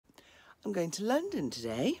I'm going to London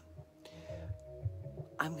today.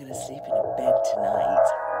 I'm going to sleep in a bed tonight.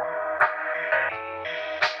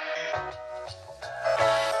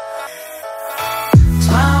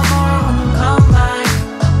 Smile more when you come back.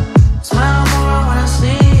 Smile more when I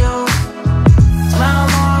see you. Smile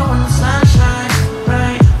more when the sun shines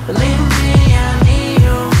bright. Believe me, I need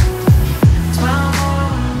you. Smile more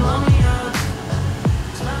when you blow me up.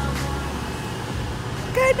 Smile more.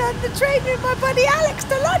 Going on the train with my buddy Alex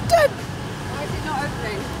to London. Why is it not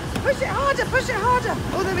opening? Push it harder, push it harder.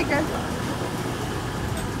 Oh, there we go.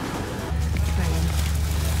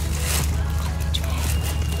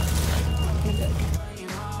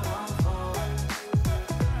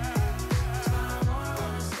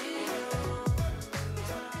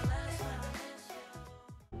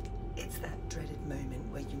 It's that dreaded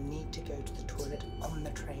moment where you need to go to the toilet on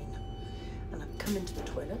the train. And I've come into the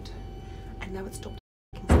toilet and now it's stopped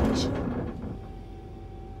at the station.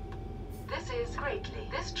 This is Greatly.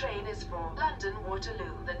 This train is for London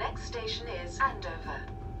Waterloo. The next station is Andover.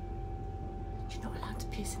 You're not allowed to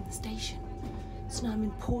piss in the station. So now I'm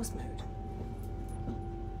in pause mode.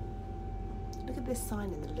 Look at this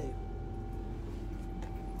sign in the loo.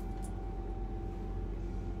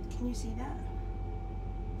 Can you see that?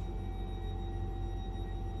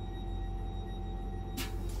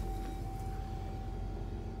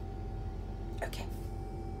 Okay.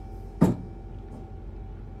 I'm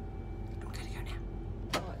gonna go now.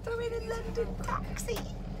 Oh, I'm in a London taxi.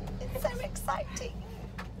 It's so exciting.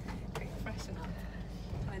 Freshen up.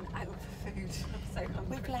 I'm out for food. I'm so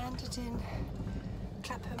hungry. We've landed in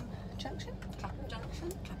Clapham Junction. Clapham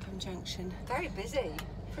Junction. Clapham Junction. Very busy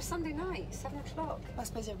for Sunday night, 7 o'clock. I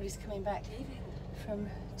suppose everybody's coming back from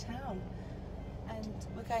town. And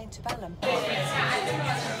we're going to Balham.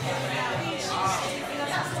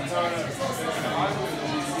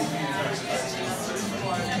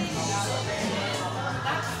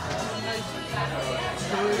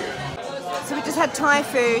 So we just had Thai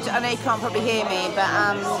food. I know you can't probably hear me, but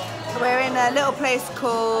we're in a little place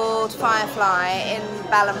called Firefly in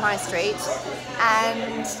Balham High Street.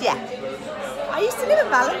 And yeah, I used to live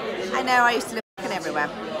in Balham. I know I used to live everywhere.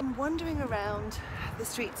 I'm wandering around the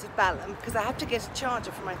streets of Balham because I have to get a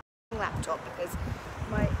charger for my laptop because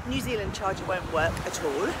my New Zealand charger won't work at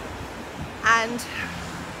all. And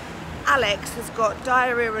Alex has got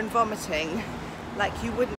diarrhea and vomiting like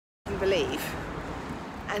you wouldn't believe.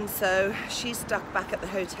 And so she's stuck back at the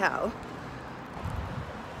hotel.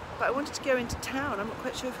 But I wanted to go into town. I'm not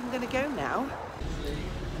quite sure if I'm going to go now.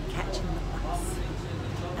 I'm catching the bus.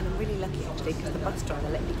 And I'm really lucky actually because the bus driver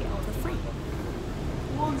let me get on for free.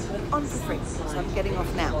 On for free. So I'm getting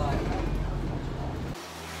off now.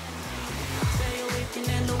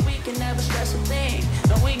 And the weekend never stress a thing.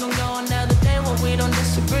 And we gon' go another day when we don't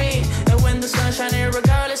disagree. And when the sun's shining,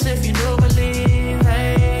 regardless if you do believe.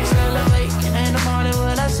 Hey, still awake, and in the morning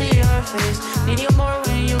when I see your face. Need you more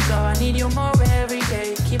when you go, I need you more every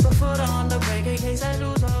day. Keep a foot on the brake in case I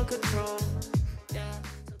lose all control.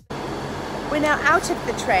 We're now out of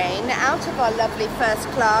the train, out of our lovely first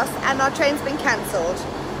class, and our train's been cancelled.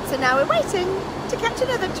 So now we're waiting to catch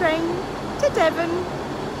another train to Devon.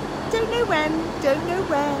 Don't know when, don't know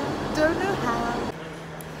where, don't know how.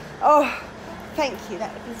 Oh, thank you,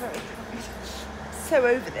 that would be very kind. So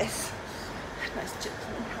over this. Nice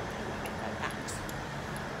gentleman helping me get my bags.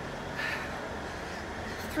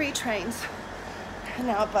 3 trains and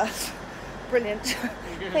now a bus. Brilliant.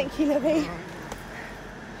 Thank you, Libby.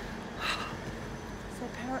 So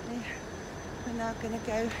apparently we're now going to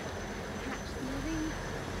go catch the Marine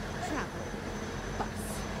Travel bus.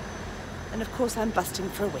 And of course I'm busting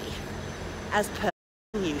for a wee, as per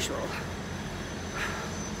usual.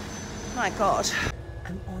 My God.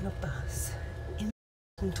 I'm on a bus in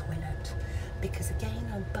the toilet because again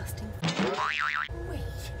I'm busting for a wee.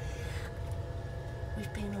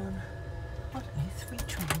 We've been on, I don't know, 3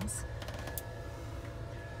 trains.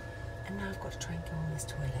 And now I've got to try and go on this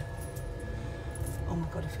toilet. Oh my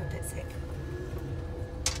God, I feel a bit sick.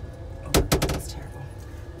 Oh, that's terrible.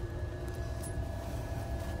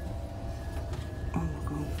 Oh my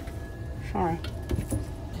God. Sorry.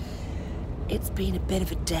 It's been a bit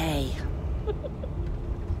of a day.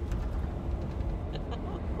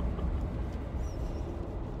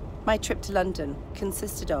 My trip to London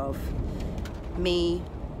consisted of me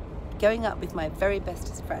going up with my very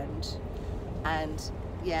bestest friend and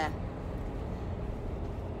yeah,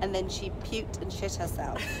 and then she puked and shit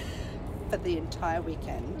herself for the entire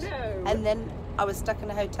weekend. No. And then I was stuck in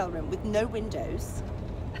a hotel room with no windows.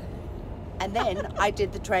 And then I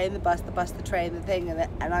did the train, the bus, the train, the thing,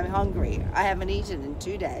 and I'm hungry. I haven't eaten in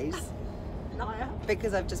 2 days Liar.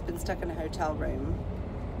 because I've just been stuck in a hotel room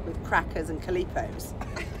with crackers and Calypos.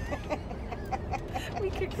 We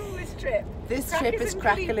could call this trip. This Crackers trip is and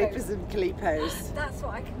Calypos and Calypos. That's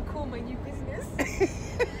what I can call my new business.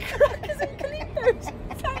 Crackers and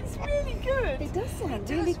Calypos. Sounds really good. It does sound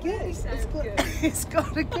It really does good. really sound good. It's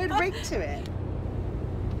got a good ring to it.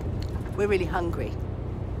 We're really hungry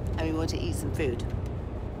and we want to eat some food.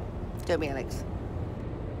 Don't we, Alex?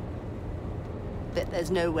 But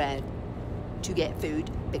there's nowhere to get food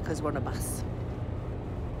because we're on a bus.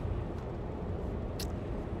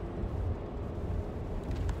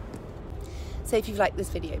 So if you've liked this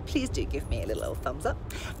video, please do give me a little thumbs up.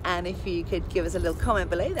 And if you could give us a little comment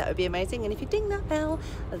below, that would be amazing. And if you ding that bell,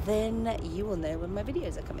 then you will know when my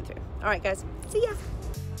videos are coming through. All right, guys, see ya.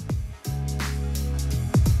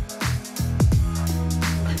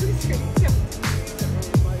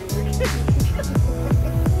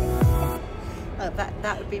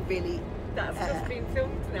 That would be really... That's just been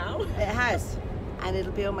filmed now. It has. And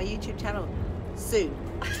it'll be on my YouTube channel soon.